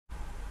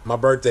My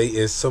birthday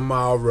is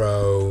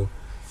tomorrow,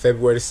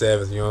 February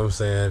 7th, you know what I'm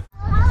saying?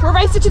 We're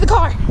racing to the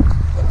car.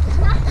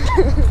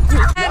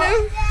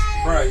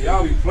 Bro,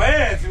 y'all be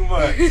playing too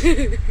much.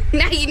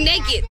 Now you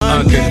naked.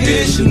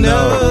 Unconditional.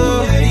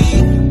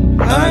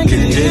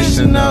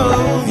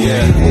 Unconditional.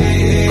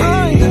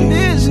 Yeah.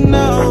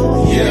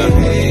 Unconditional.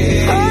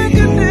 Yeah.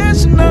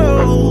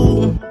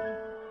 Unconditional.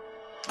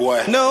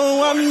 Boy.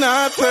 No, I'm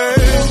not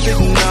perfect,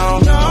 no.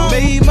 I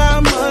made my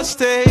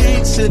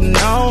mistakes, and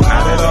no.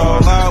 Not at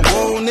all. I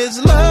want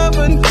is love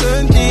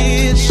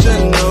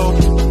unconditional.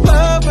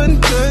 Love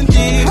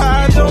unconditional.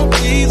 I don't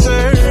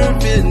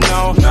deserve it,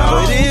 no.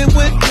 But it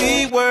would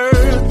be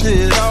worth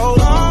it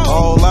all.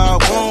 All I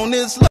want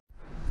is love.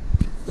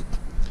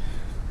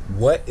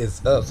 What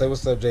is up? Say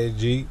what's up,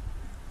 JG.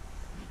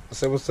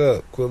 Say what's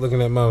up. Quit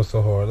looking at mom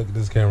so hard. Look at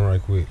this camera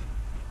right quick.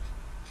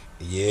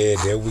 Yeah,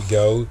 there we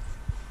go.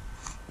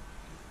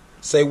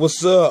 Say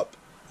what's up,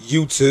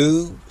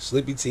 YouTube.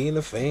 Slippy T and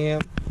the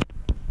fam.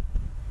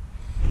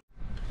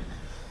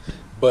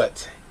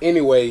 But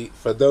anyway,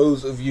 for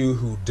those of you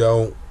who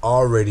don't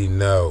already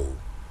know,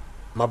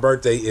 my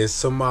birthday is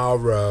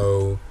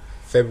tomorrow,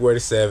 February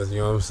 7th,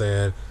 you know what I'm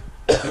saying?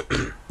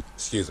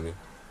 Excuse me.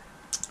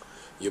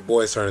 Your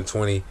boy's turning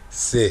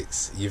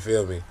 26, you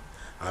feel me?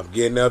 I'm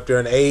getting up there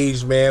in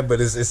age, man,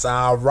 but it's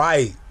all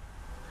right.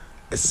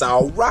 It's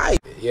all right.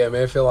 Yeah,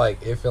 man, it feel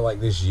like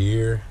this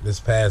year, this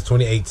past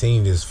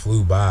 2018 just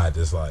flew by.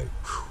 Just like,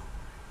 whew.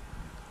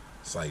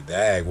 It's like,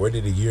 dag, where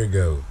did the year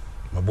go?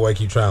 My boy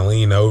keep trying to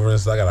lean over and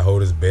stuff. I gotta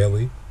hold his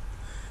belly.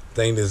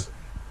 Thing is,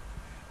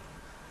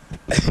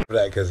 that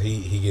because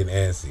he getting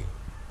antsy.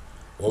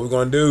 What we're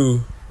gonna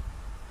do,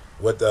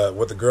 what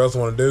the girls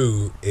want to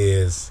do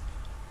is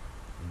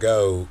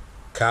go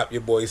cop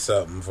your boy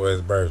something for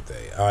his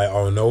birthday. I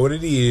don't know what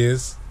it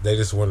is. They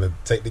just want to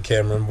take the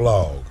camera and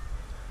vlog.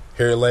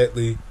 Here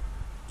lately,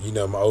 you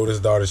know, my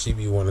oldest daughter, she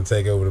be wanting to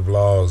take over the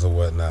vlogs or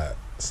whatnot.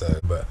 So,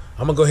 but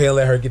I'm gonna go ahead and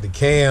let her get the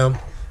cam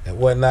and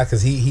whatnot,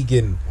 cause he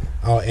getting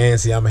all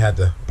antsy. I'm gonna have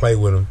to play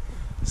with him.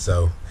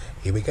 So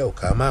here we go.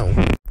 Come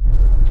on.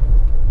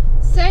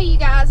 So you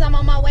guys, I'm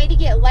on my way to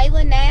get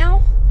Layla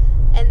now,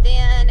 and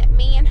then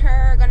me and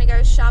her are gonna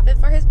go shopping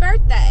for his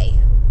birthday.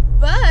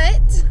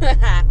 But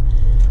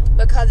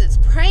because it's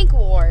prank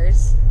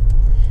wars,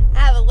 I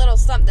have a little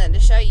something to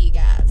show you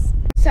guys.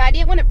 So I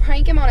didn't want to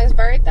prank him on his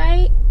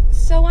birthday,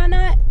 so why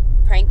not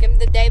prank him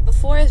the day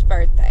before his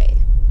birthday?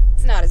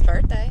 It's not his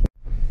birthday.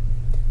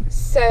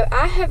 So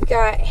I have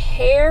got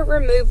hair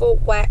removal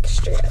wax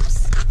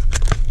strips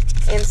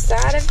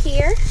inside of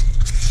here.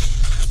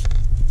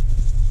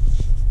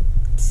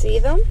 See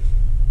them?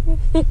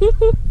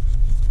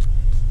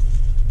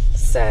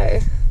 So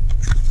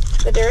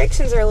the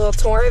directions are a little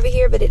torn over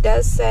here, but it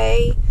does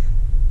say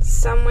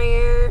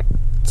somewhere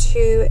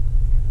to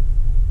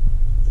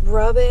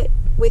rub it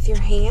with your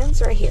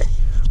hands right here.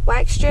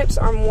 Wax strips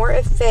are more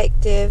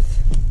effective.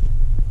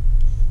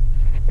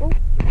 Oh,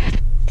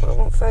 it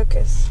won't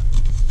focus.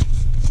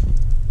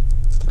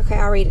 Okay,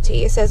 I'll read it to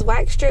you. It says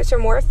wax strips are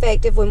more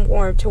effective when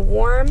warm. To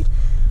warm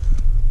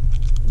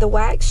the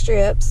wax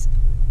strips,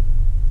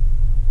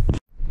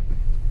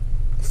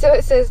 so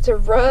it says to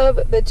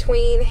rub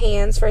between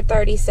hands for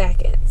 30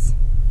 seconds.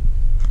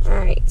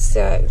 Alright,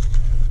 so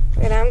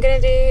what I'm going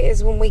to do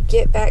is when we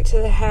get back to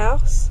the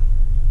house,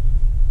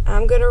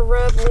 I'm going to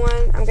rub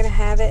one. I'm going to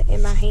have it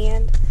in my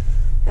hand,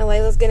 and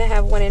Layla's going to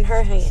have one in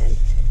her hand.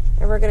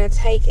 And we're going to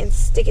take and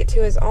stick it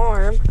to his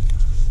arm.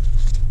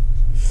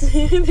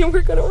 And then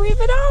we're going to rip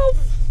it off.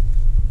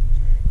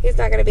 He's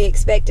not going to be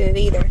expecting it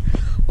either.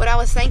 What I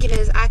was thinking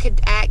is I could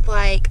act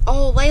like,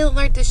 oh, Layla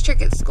learned this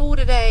trick at school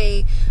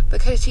today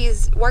because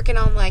she's working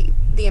on like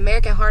the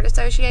American Heart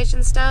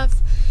Association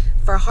stuff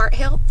for heart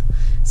health.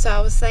 So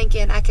I was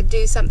thinking I could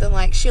do something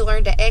like she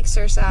learned to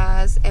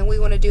exercise and we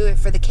want to do it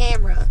for the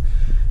camera.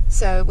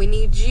 So we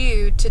need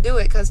you to do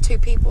it because 2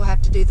 people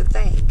have to do the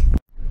thing.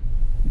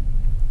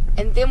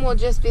 And then we'll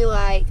just be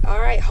like, all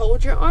right,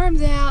 hold your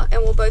arms out,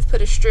 and we'll both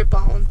put a strip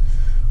on.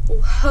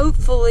 Well,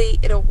 hopefully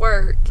it'll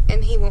work,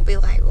 and he won't be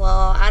like,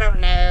 well, I don't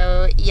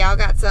know, y'all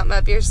got something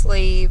up your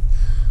sleeve.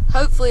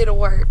 Hopefully it'll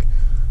work.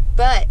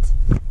 But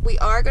we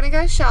are going to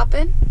go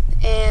shopping,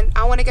 and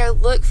I want to go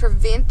look for a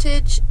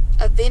vintage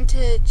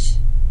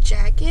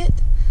jacket.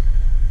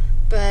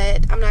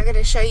 But I'm not going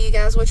to show you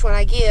guys which one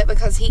I get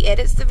because he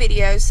edits the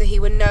video, so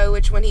he would know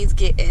which one he's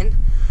getting.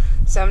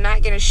 So I'm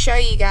not going to show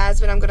you guys,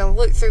 but I'm going to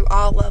look through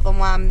all of them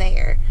while I'm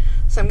there.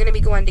 So I'm going to be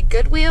going to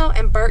Goodwill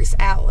and Burke's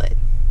Outlet.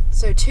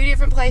 So 2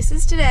 different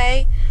places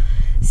today.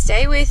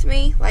 Stay with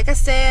me. Like I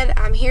said,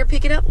 I'm here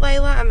picking up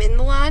Layla. I'm in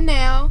the line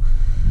now.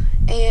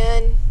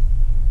 And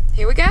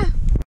here we go.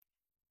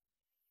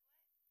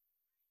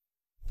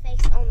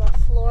 Face on the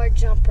floor,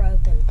 jump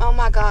roping. Oh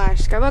my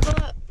gosh. Go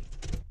buckle up.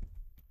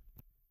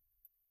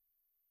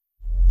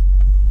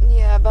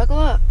 Yeah, buckle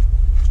up.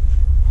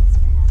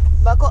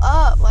 Buckle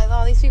up. Like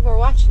all these people are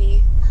watching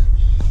you.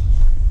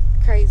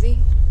 Crazy.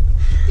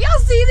 Y'all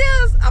see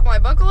this? I'm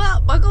like, buckle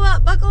up, buckle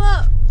up, buckle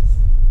up.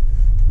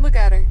 Look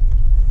at her.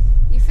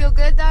 You feel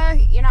good though?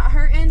 You're not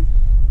hurting?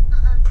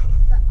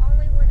 But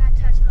only when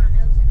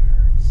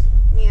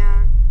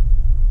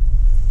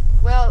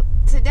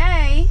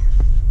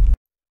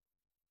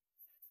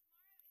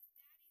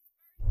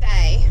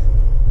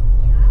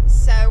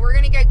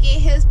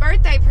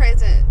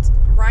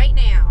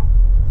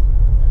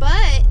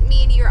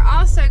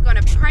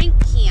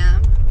prank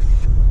him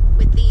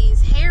with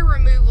these hair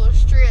removal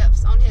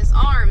strips on his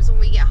arms when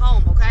we get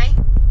home, okay?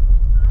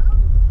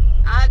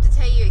 I'll have to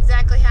tell you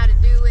exactly how to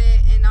do it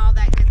and all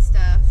that good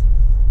stuff.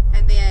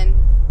 And then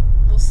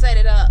we'll set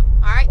it up,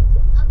 alright?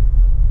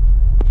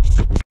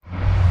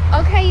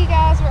 Okay, you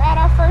guys, we're at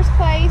our first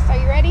place. Are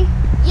you ready?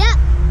 Yep.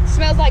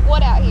 Smells like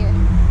what out here?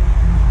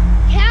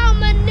 Cow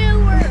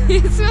manure.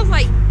 It smells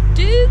like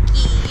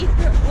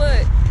dookie.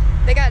 Look,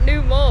 they got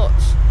new mulch.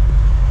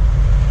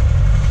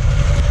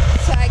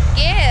 So I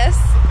guess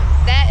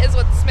that is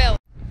what the smell is.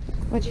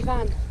 What'd you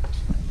find?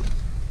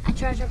 A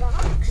treasure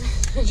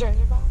box. A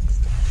treasure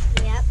box.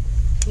 Yep.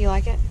 You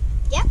like it?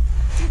 Yep.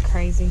 You're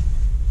crazy.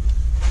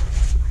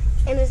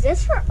 And is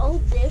this for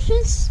old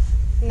dishes?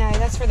 No,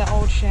 that's for the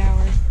old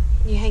shower.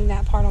 You hang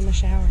that part on the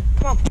shower.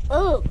 Come on.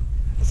 Oh.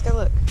 Let's go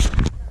look.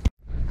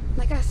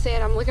 Like I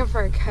said, I'm looking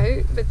for a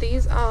coat, but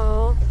these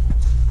all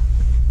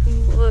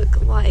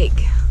look like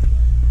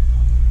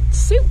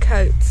suit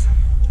coats.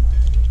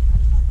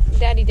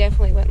 Daddy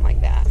definitely wouldn't like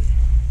that.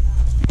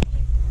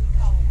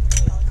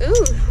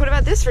 Ooh, what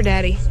about this for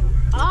Daddy?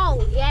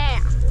 Oh, yeah.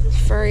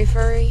 Furry,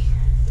 furry.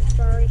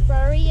 Furry,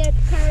 furry, and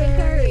curry,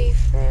 curry.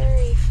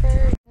 Furry,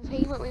 furry. I'll tell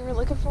you what we were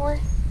looking for.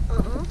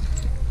 Uh-huh.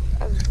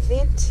 A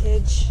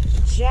vintage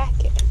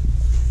jacket.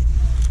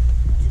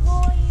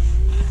 Toys.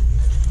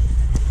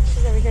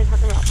 She's over here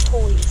talking about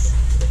toys.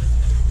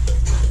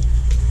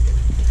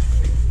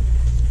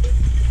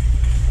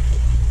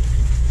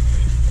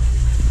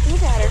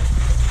 Look at her.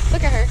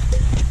 Look at her.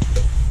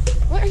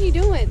 What are you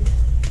doing?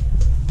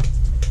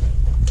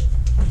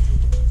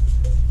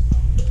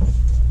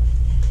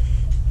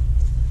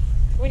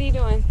 What are you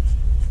doing?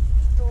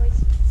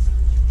 Toys.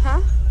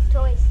 Huh?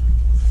 Toys.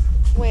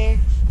 Where?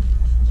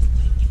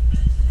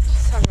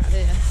 She's talking about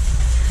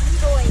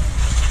this. Toys.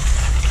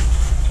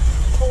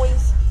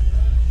 Toys.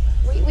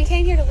 We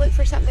came here to look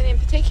for something in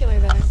particular,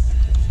 though.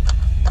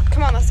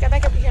 Come on, let's go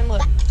back up here and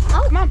look.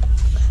 Oh. Come on.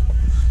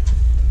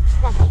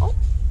 Come on. Oh.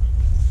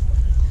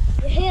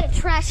 You hit a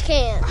trash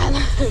can. I know.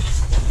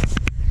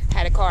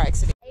 Had a car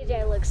accident.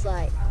 AJ looks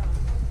like.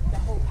 The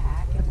whole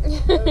pack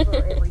and over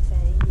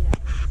everything, you know.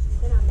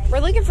 Then I made We're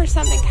looking for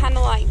something kind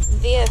of like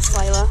this,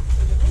 Layla.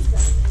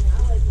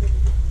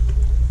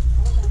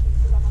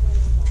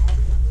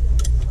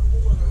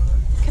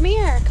 Come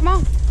here. Come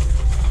on.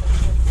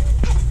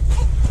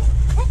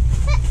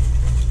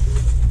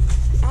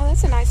 Oh,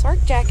 that's a nice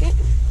work jacket.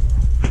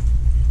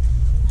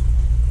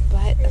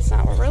 But that's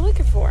not what we're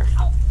looking for.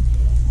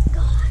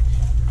 God.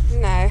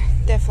 No,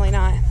 definitely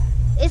not.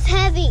 It's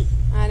heavy.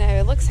 I know,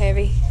 it looks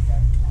heavy.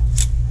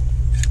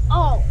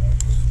 Oh.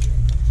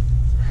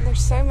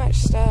 There's so much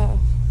stuff.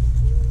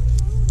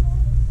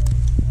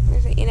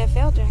 There's an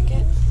NFL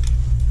jacket.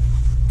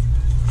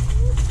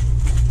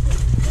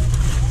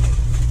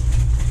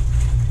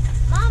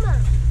 Mama.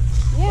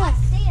 Yeah.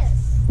 What's this?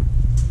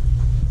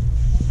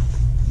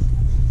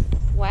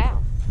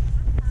 Wow.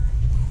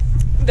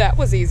 That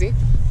was easy.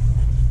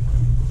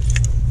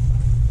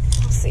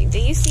 Let's see. Do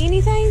you see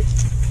anything?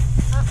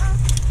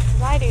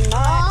 I do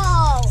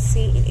not Oh.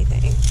 see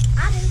anything.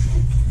 I do.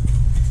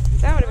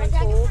 That would have been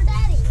Jacket cool. for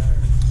Daddy.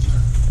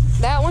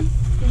 That one?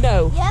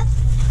 No. Yep.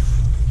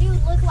 He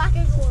would look like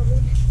a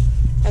woman.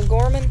 A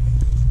Gorman?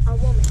 A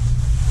woman.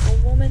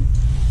 A woman?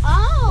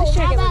 Oh, This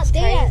how jacket about looks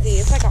crazy.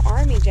 this? It's like an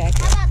army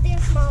jacket. How about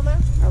this, Mama?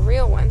 A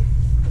real one.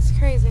 It's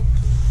crazy.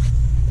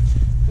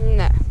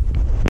 No.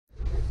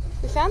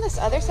 We found this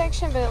other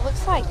section, but it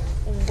looks like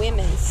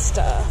women's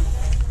stuff.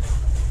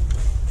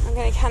 I'm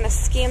going to kind of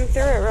skim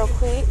through it real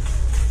quick.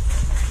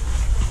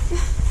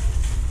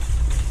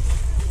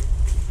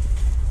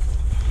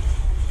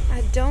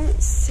 I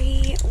don't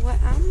see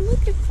what I'm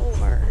looking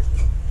for.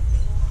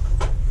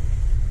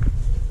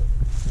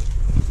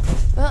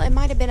 Well, it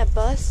might have been a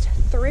bust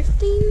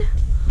thrifting,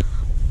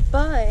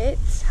 but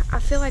I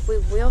feel like we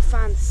will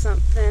find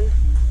something.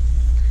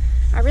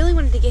 I really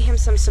wanted to get him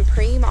some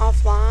Supreme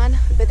offline,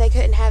 but they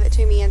couldn't have it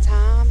to me in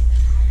time.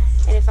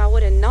 And if I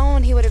would have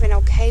known he would have been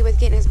okay with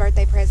getting his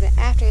birthday present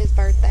after his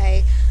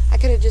birthday, I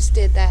could have just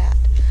did that.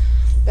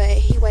 But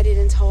he waited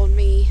and told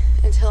me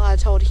until I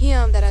told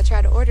him that I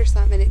tried to order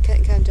something and it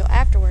couldn't come until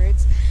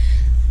afterwards,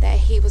 that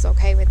he was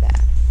okay with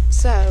that.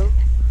 So,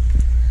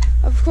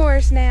 of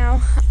course,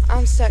 now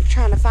I'm stuck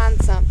trying to find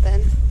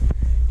something,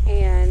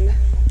 and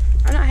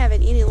I'm not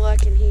having any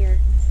luck in here.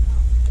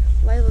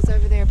 Layla's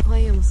over there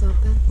playing with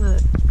something.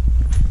 Look.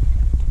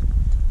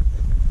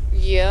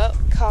 Yep,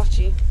 caught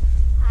you.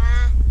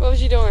 What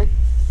was you doing?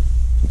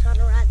 Trying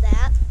to ride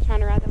that.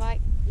 Trying to ride the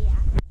bike? Yeah.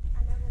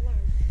 I never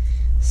learned.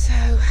 So,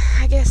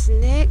 I guess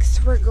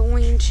next we're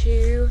going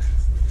to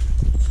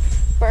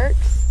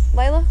Burke's.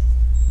 Layla?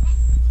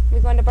 We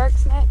going to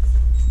Burke's next?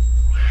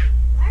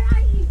 Where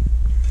are you?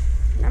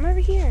 I'm over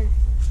here.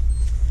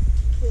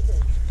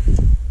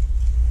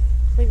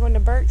 We going to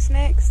Burke's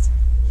next?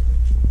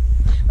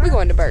 We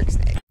going to Burke's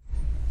next.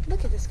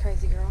 Look at this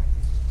crazy girl.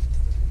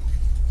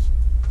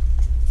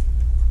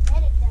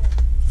 Let it go.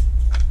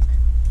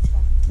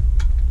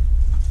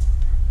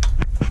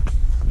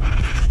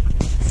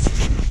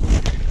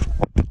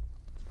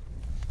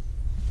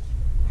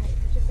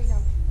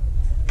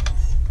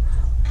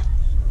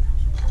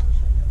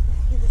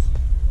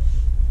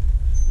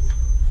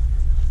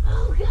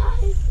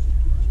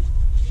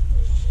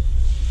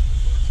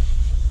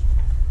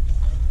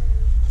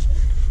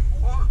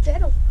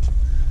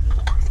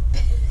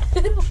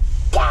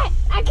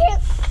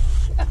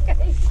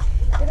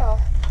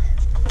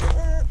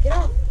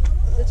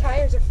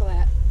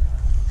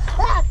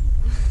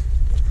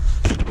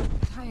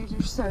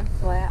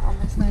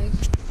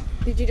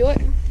 Did you do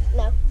it?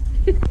 No.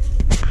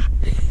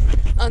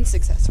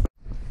 Unsuccessful.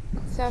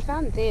 So I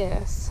found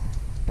this,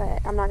 but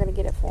I'm not gonna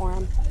get it for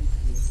him.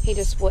 He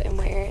just wouldn't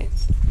wear it.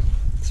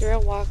 It's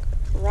real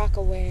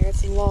Rockaware.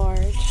 It's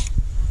large.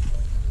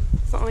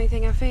 It's the only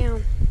thing I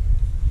found.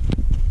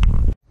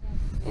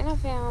 And I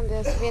found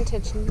this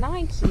vintage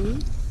Nike,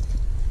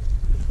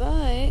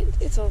 but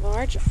it's a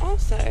large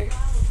also.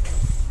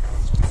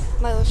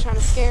 Layla's trying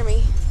to scare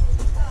me.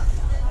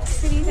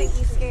 Who do you think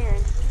he's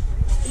scaring?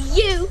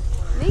 You.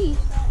 Me?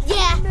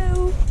 Yeah.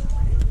 No.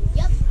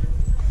 Yep.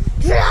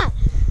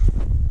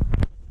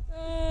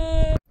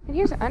 And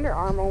here's an Under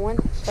Armour one,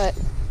 but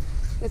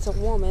it's a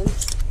woman.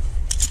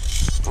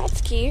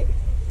 That's cute.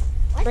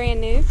 What?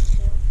 Brand new.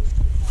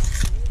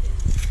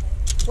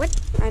 What?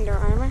 Under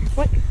Armour.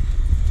 What?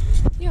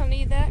 You don't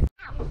need that.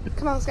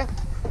 Come on, let's go.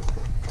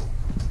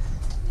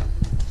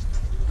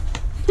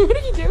 What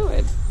are you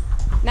doing?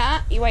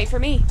 Nah, you wait for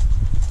me.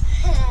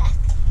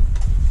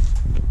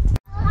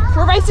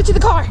 We're racing to the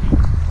car.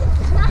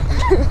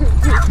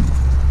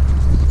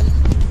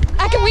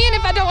 I can win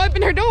if I don't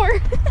open her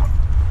door.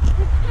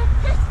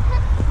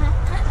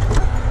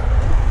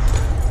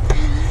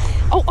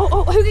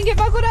 Oh, who can get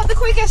buckled up the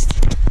quickest?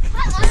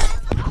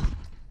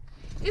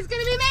 It's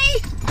gonna be me.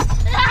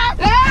 Ah!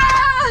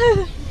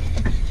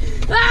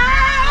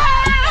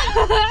 Ah!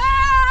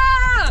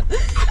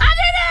 I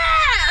did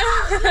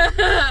it!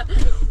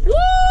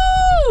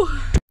 Woo!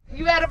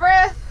 You out of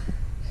breath?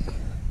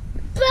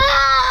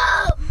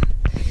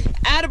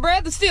 Out of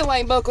breath and still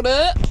ain't buckled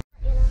up.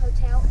 In a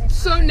hotel.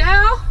 So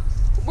now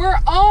we're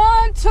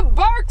on to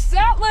Barks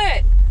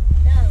Outlet.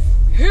 No.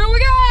 Here we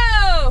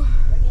go.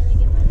 We're gonna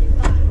get my new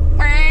bike.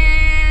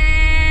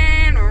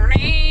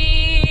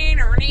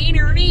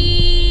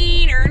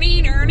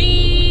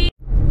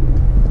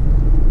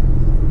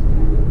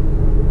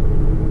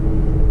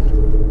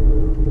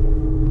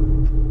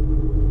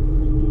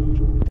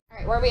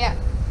 Alright, where are we at?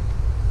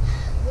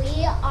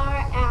 We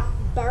are at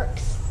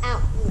Burke's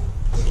Outlet.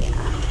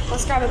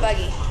 Let's grab a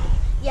buggy.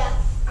 Yeah,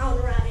 I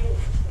want to ride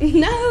in.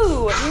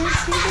 No, you're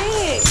too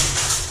big.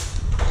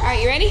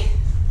 Alright, you ready?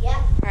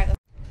 Yeah. Alright,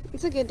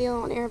 it's a good deal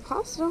on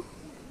Aeropostale.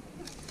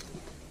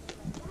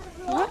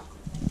 What?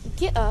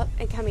 Get up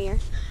and come here.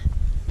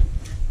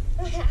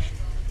 Ow. I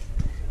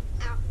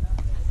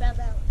fell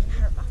down and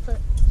hurt my foot.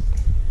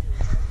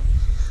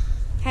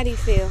 How do you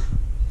feel?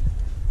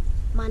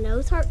 My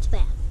nose hurts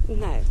bad.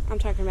 No, I'm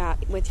talking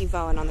about with you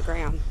falling on the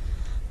ground.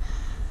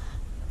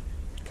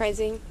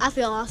 Crazy? I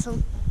feel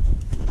awesome.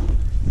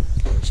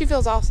 She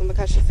feels awesome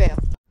because she fell.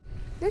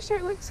 This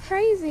shirt looks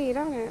crazy,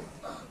 don't it?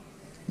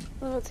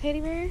 Little teddy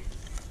bear.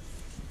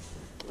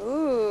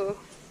 Ooh.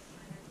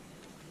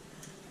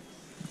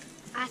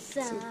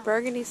 Some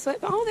burgundy slip.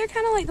 Oh, they're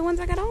kind of like the ones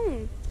I got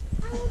on.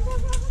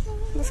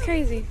 That's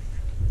crazy.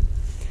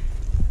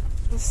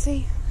 Let's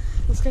see.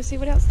 Let's go see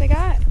what else they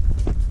got.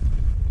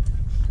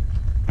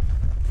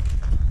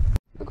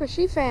 Look what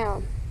she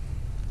found.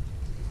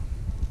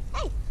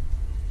 Hey.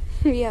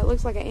 Yeah, it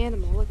looks like an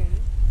animal. Look at it.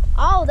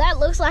 Oh, that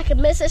looks like a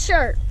Mrs.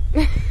 shirt.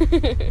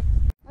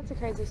 That's a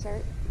crazy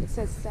shirt. It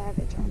says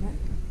Savage on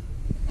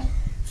it.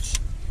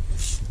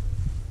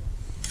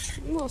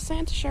 A little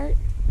Santa shirt.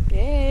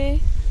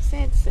 Yay.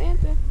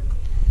 Santa.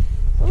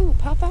 Ooh,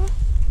 Papa.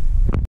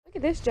 Look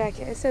at this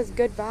jacket. It says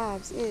Good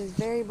Vibes. It is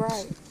very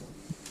bright.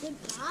 Good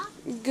job.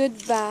 Good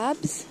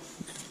Vibes.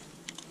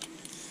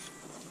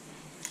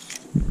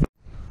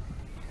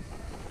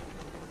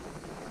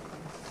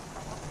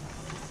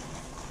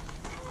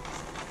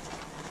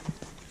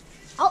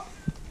 Oh,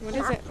 What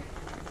is it?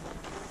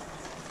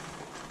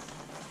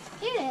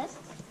 here it is.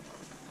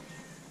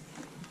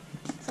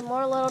 Some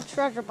more little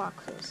treasure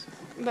boxes.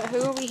 But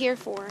who are we here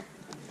for?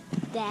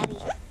 Daddy.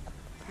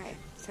 Alright,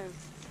 so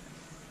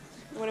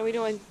what are we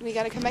doing? We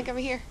gotta come back over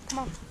here. Come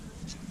on.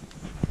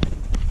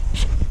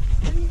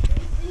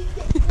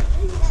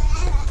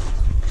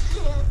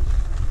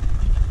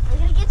 I'm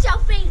gonna get your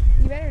feet.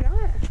 You better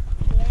not.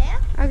 Yeah?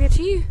 I'll get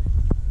you.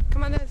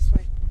 Come on this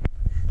way.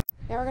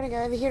 Now we're gonna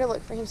go over here to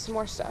look for him some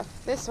more stuff.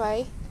 This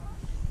way.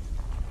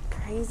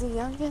 Crazy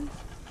youngin'.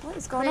 What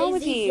is going on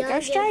with Crazy you? Go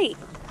youngin'. straight.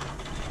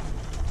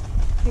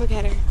 Look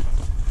at her.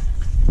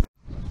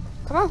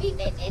 Come on.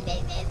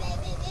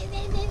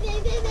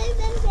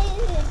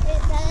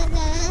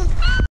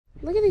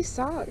 Look at these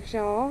socks,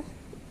 y'all.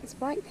 It's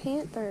Black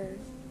Panther.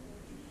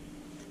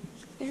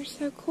 They're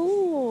so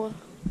cool.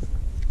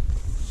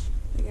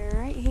 They go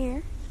right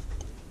here.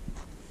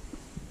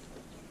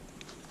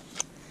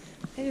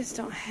 They just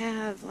don't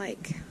have,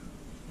 like,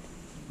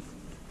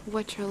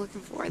 what you're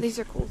looking for. These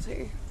are cool,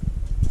 too.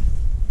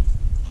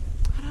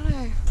 I don't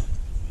know.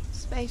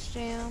 Space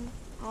Jam,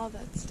 all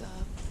that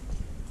stuff.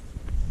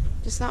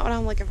 Just not what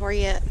I'm looking for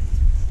yet.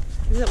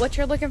 Is it what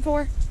you're looking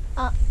for?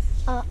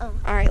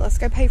 Alright, let's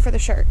go pay for the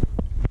shirt.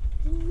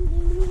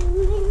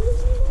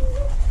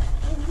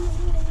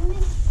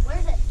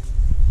 Where's it?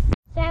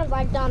 Sounds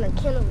like Dollar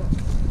General.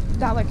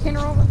 Dollar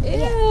General?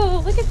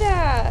 Ew, look at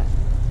that.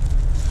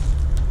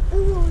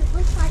 Ooh, it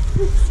looks like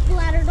poop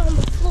splattered on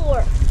the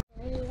floor.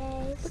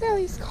 Look Look at all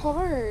these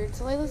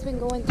cards. Layla's been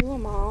going through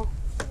them all.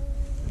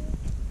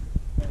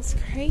 That's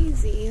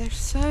crazy. There's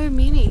so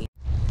many.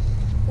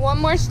 One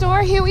more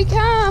store. Here we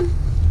come.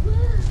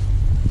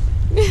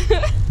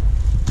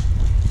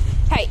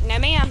 Hey, no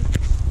ma'am.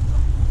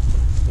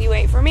 You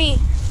wait for me.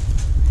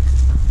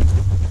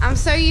 I'm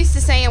so used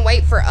to saying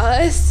wait for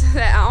us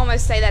that I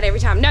almost say that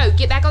every time. No,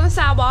 get back on the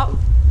sidewalk.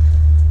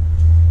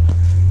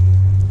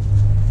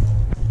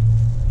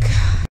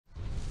 God.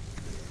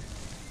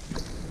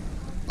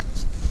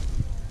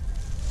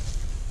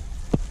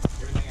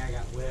 Everything I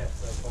got left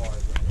so far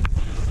is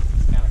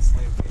kind of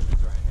slim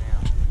pickings right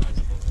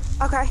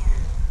now. Okay.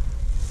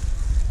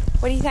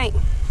 What do you think?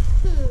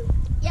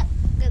 Yep,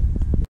 good.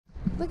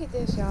 Look at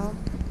this, y'all.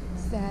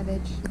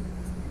 Savage.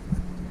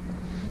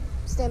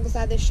 Stand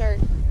beside this shirt.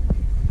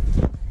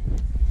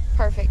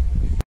 Perfect.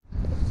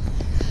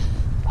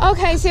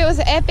 Okay, so it was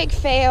an epic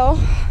fail.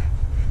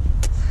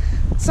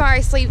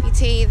 Sorry, Sleepy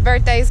T. The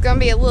birthday's gonna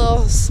be a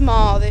little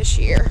small this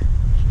year.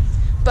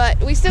 But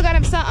we still got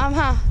him something,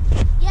 huh?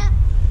 Yep.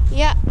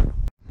 Yep.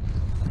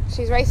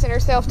 She's racing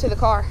herself to the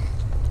car.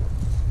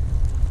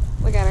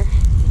 Look at her.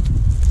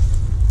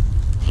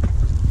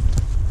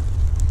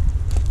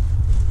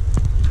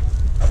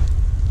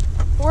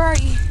 Where are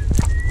you?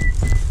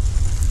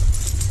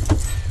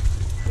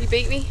 You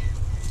beat me?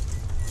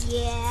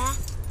 Yeah.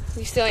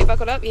 You still ain't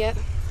buckled up yet.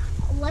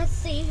 Let's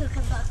see who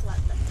can buckle up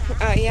the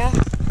fast. Oh, yeah?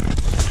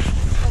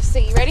 Let's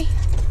see. You ready?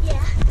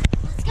 Yeah.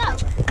 Let's go.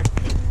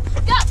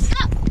 Go,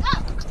 go, go.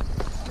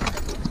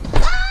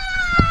 Ah!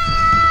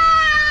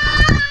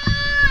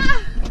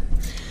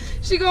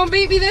 She gonna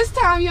beat me this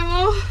time,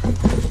 y'all.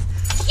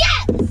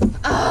 Yes!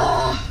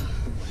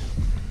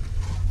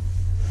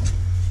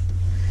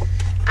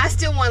 I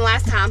still won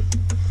last time.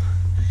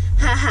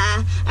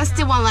 Haha. I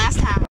still won last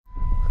time.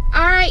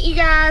 Alright, you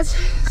guys.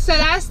 So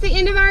that's the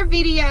end of our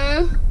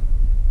video.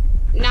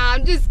 Nah,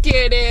 I'm just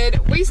kidding.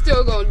 We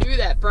still gonna do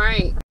that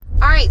prank.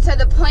 Alright, so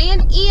the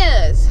plan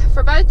is,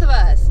 for both of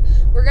us,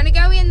 we're gonna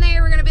go in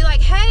there, we're gonna be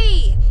like,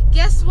 hey,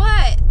 guess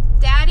what?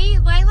 Daddy,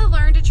 Layla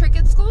learned a trick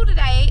at school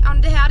today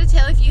on how to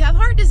tell if you have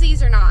heart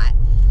disease or not.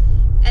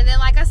 And then,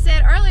 like I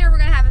said earlier, we're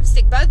gonna have him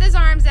stick both his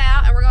arms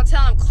out, and we're gonna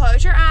tell him,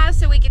 close your eyes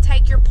so we can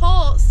take your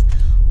pulse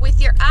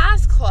with your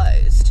eyes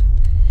closed.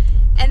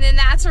 And then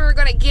that's where we're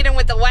gonna get him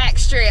with the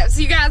wax strips.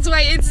 You guys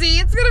wait and see.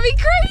 It's gonna be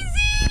crazy.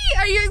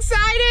 Are you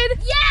excited?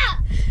 Yeah!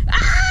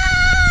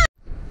 Ah!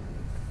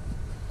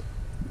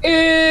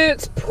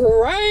 It's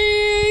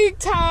prank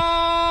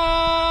time.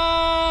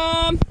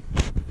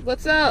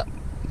 What's up?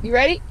 You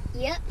ready?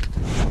 Yep.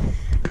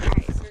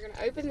 Alright, so we're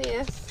gonna open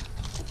this.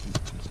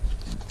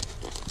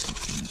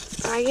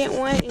 I get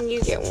one and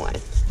you get one.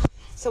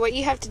 So what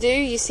you have to do,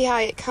 you see how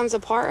it comes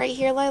apart right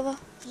here, Layla?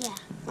 Yeah.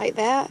 Like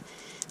that.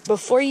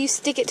 Before you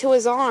stick it to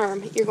his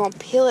arm, you're going to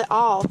peel it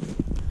off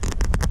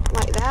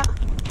like that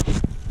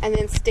and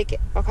then stick it,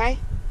 okay?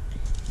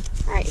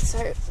 Alright,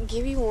 so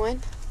give you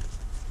one.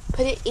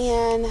 Put it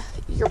in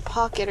your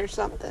pocket or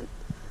something.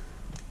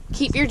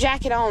 Keep your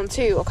jacket on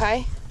too,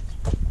 okay?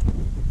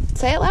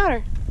 Say it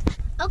louder.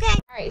 Okay.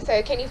 Alright,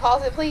 so can you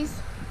pause it, please?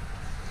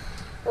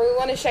 Or we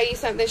want to show you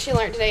something she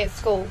learned today at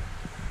school.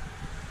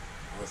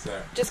 What's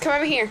that? Just come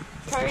over here.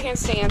 Come over here and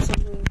stand. So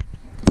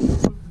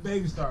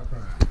Baby start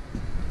crying.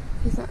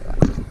 he's not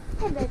going.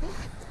 Hey, baby.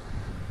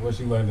 What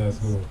she learned at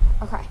school?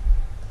 Okay.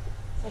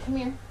 So come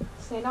here.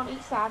 Stand on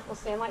each side. We'll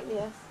stand like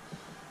this.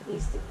 You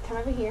come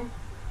over here.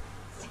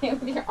 Stand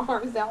with your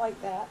arms out like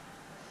that.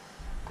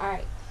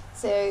 Alright.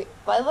 So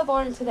Layla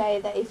learned today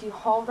that if you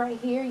hold right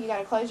here, you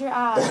gotta close your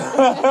eyes.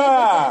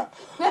 No.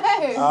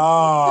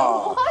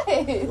 Oh.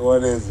 What?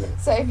 What is it?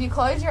 So if you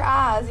close your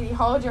eyes and you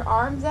hold your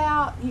arms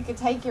out, you can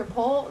take your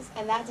pulse,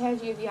 and that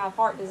tells you if you have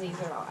heart disease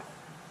or not.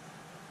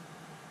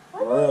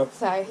 For real?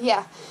 So,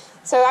 yeah.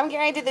 So I'm getting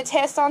ready to do the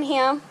test on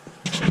him,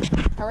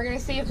 and we're going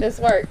to see if this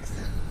works.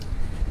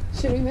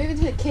 Should we move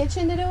into the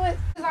kitchen to do it?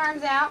 His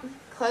arms out,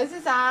 close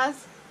his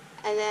eyes,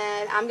 and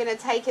then I'm going to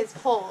take his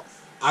pulse.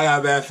 I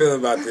got a bad feeling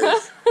about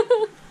this.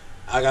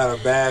 I got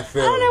a bad I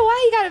feeling. don't know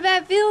why you got a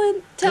bad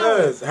feeling. Tell me.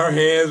 Because her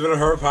hands were in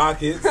her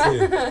pockets.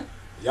 and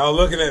y'all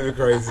looking at me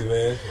crazy,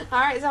 man. All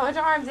right, so hold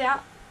your arms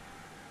out.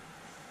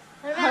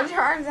 Hold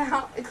your arms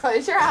out.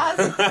 Close your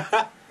eyes.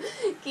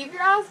 Keep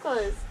your eyes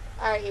closed.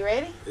 All right, you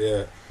ready?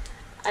 Yeah.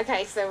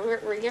 Okay, so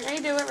we're getting ready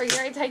to do it. We're getting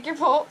ready to take your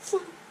pulse.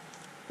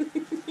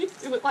 You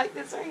do it like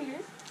this right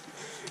here.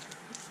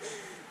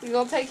 You're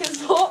going to take his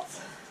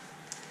pulse.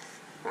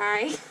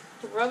 Alright,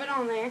 rub it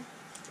on there.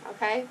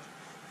 Okay?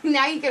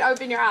 Now you can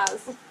open your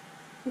eyes.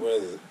 What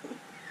is it?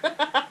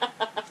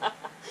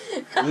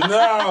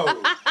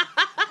 No!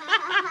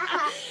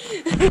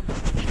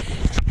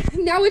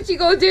 Now what you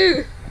going to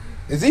do?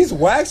 Is these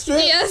wax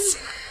strips? Yes.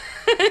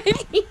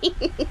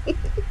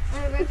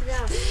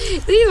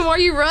 See, the more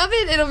you rub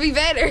it, it'll be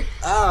better.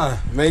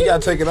 Ah, man, you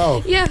gotta take it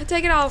off. Yeah,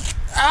 take it off.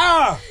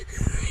 Ah!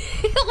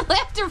 He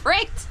left a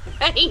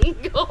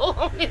rectangle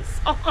on his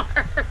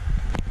arm.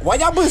 Why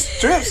y'all put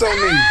strips on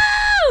me?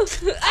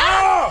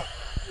 Oh!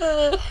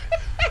 Oh!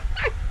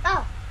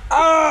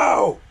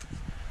 Oh!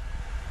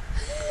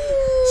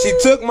 She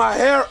took my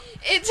hair.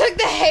 It took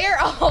the hair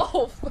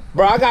off.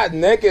 Bro, I got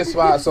naked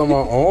spots on my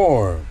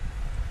arm.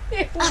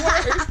 It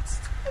worked.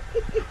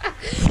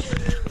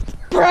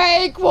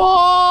 Break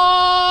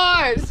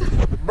wars.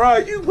 Bro,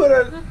 you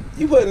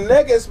put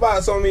naked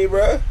spots on me,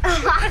 bro.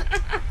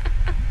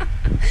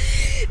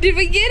 Did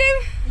we get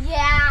him?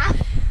 Yeah.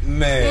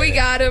 Man. We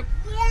got him.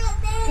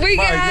 We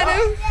got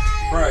him.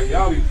 Bro,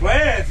 y'all be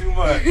playing too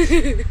much.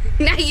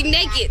 Now you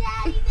naked.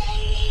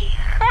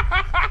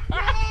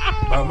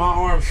 Bro, my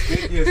arm's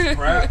sticky as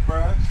crap,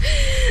 bro.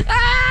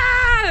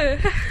 Ah!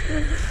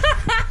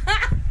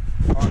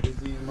 Heart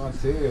disease in my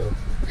tail.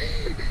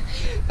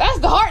 That's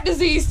the heart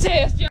disease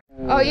test.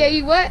 Oh yeah,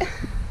 you what?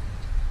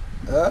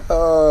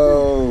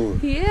 Oh.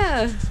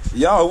 Yeah.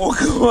 Y'all woke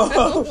him up.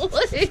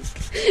 Look,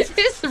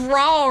 it's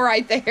raw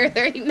right there.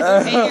 There ain't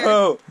no hair.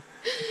 Oh.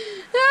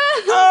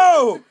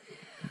 Oh.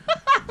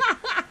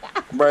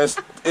 Bro,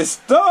 it's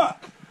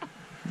stuck.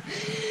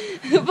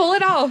 Pull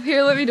it off.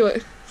 Here, let me do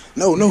it.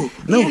 No. Let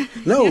me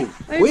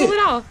pull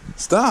it off.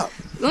 Stop.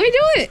 Let me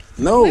do it.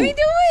 No. Let me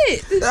do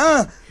it.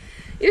 Ah.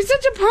 You're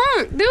such a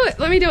punk. Do it.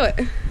 Let me do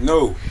it.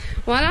 No.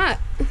 Why not?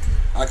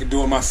 I can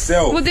do it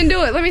myself. Well, then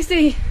do it. Let me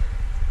see.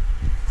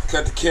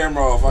 Cut the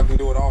camera off. I can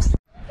do it also.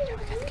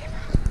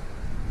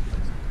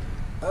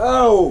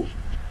 Oh.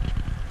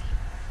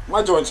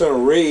 My joint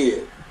turned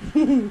red.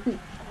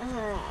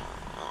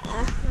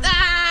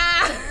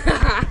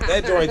 Ah!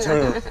 That joint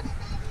turned.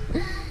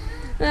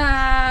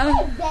 Ah.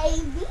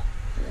 Baby.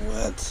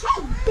 What?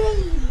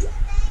 Baby.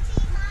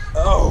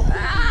 Oh.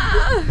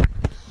 Ah.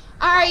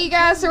 Alright, you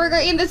guys, so we're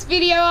going to end this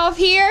video off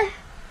here.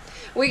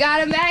 We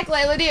got him back,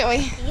 Layla, didn't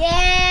we?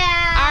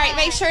 Yeah. Alright,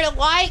 make sure to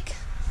like,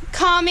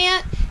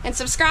 comment, and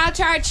subscribe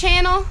to our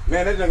channel.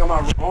 Man, that nigga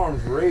got my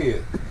arms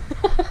red.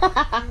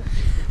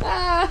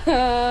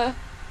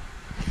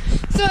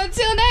 So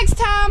until next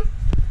time,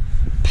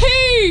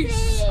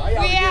 peace. How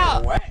y'all We getting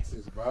out.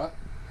 waxes, bro?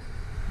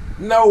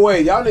 No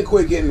way. Y'all need to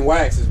quit getting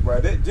waxes,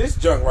 bro. This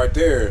junk right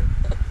there,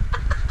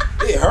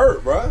 it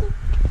hurt, bro.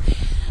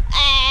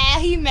 Ah,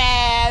 he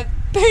mad.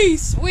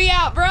 Peace. We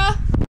out, bruh.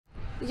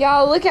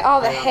 Y'all, look at all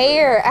the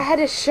hair. I had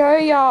to show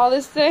y'all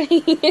this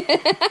thing.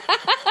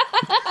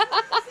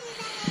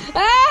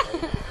 Ah.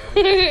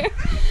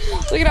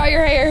 Look at all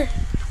your hair.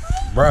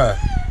 Bruh,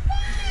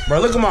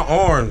 look at my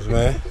arms,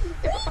 man.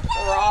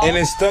 And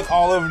it's stuck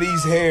all over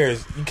these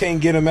hairs. You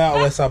can't get them out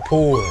unless I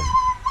pull them.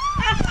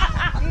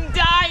 I'm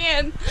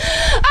dying.